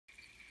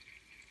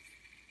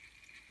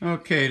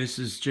Okay, this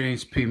is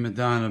James P.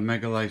 Madonna of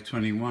Mega Life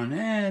 21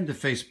 and the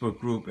Facebook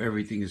group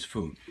Everything is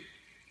Food.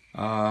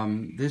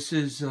 This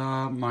is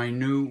my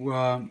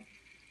new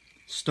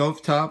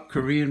stovetop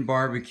Korean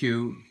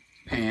barbecue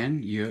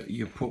pan.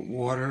 You put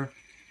water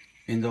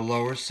in the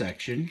lower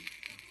section,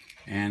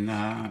 and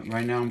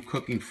right now I'm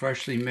cooking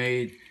freshly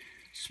made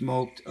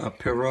smoked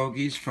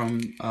pierogies from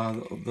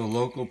the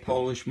local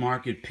Polish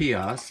market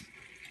Piast,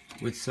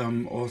 with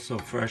some also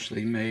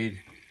freshly made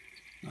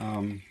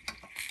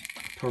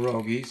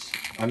pierogies.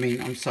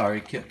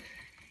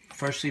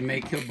 Freshly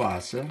made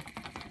kielbasa.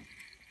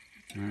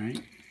 All right,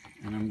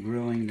 and I'm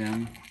grilling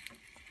them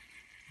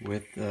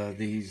with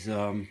these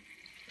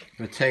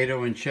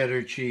potato and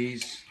cheddar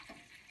cheese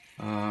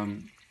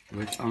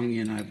with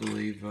onion, I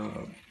believe,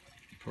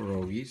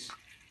 pierogies.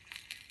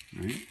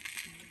 All right,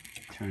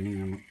 turning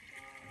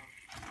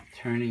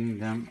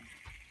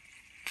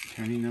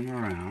them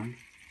around.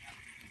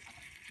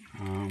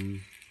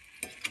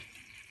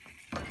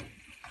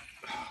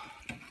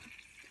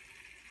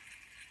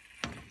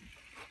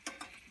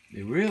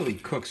 It really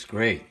cooks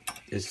great,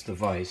 this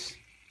device.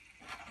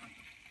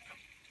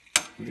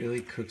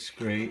 Really cooks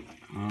great.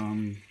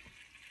 I'm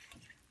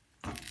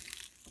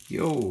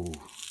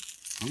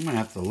gonna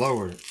have to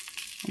lower it.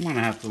 I'm gonna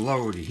have to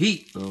lower the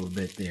heat a little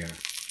bit there.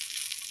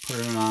 Put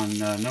it on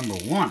number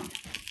 1. All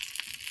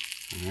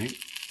right.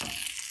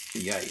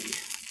 Yay.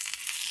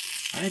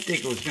 I didn't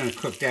think it was gonna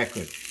cook that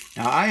good.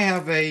 Now I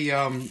have a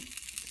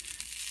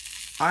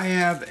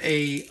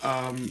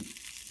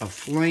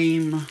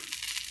flame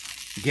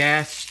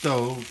gas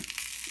stove.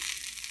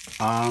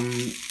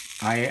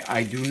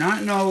 I do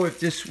not know if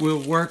this will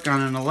work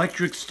on an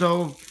electric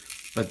stove,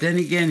 but then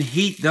again,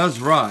 heat does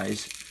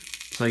rise,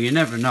 so you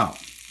never know.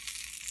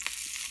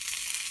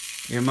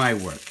 It might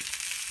work.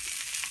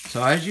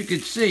 So as you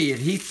can see, it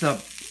heats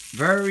up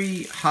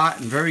very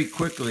hot and very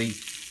quickly,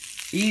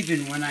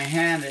 even when I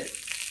had it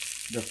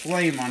the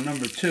flame on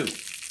number 2.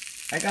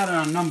 I got it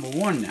on number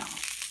 1 now.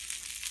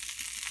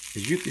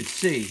 As you can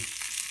see,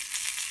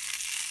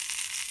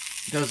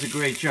 it does a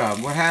great job.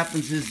 What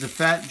happens is the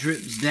fat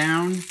drips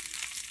down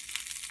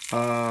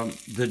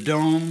the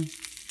dome,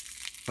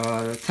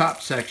 the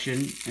top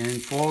section,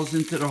 and falls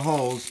into the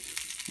holes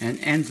and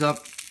ends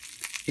up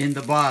in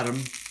the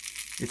bottom.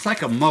 It's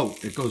like a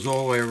moat. It goes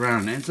all the way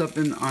around. It ends up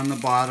on the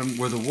bottom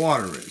where the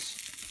water is.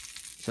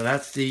 So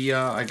that's the,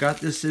 I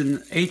got this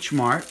in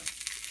H-Mart,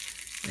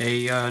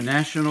 a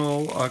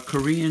national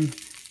Korean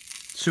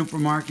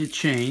supermarket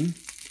chain,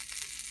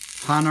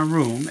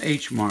 Hanarum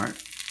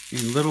H-Mart,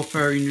 in Little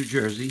Ferry, New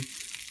Jersey.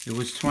 It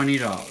was $20.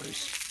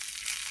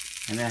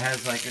 And it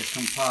has like a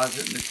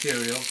composite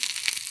material,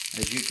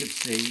 as you can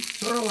see,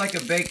 sort of like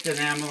a baked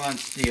enamel on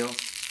steel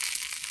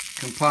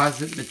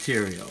composite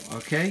material,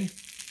 okay?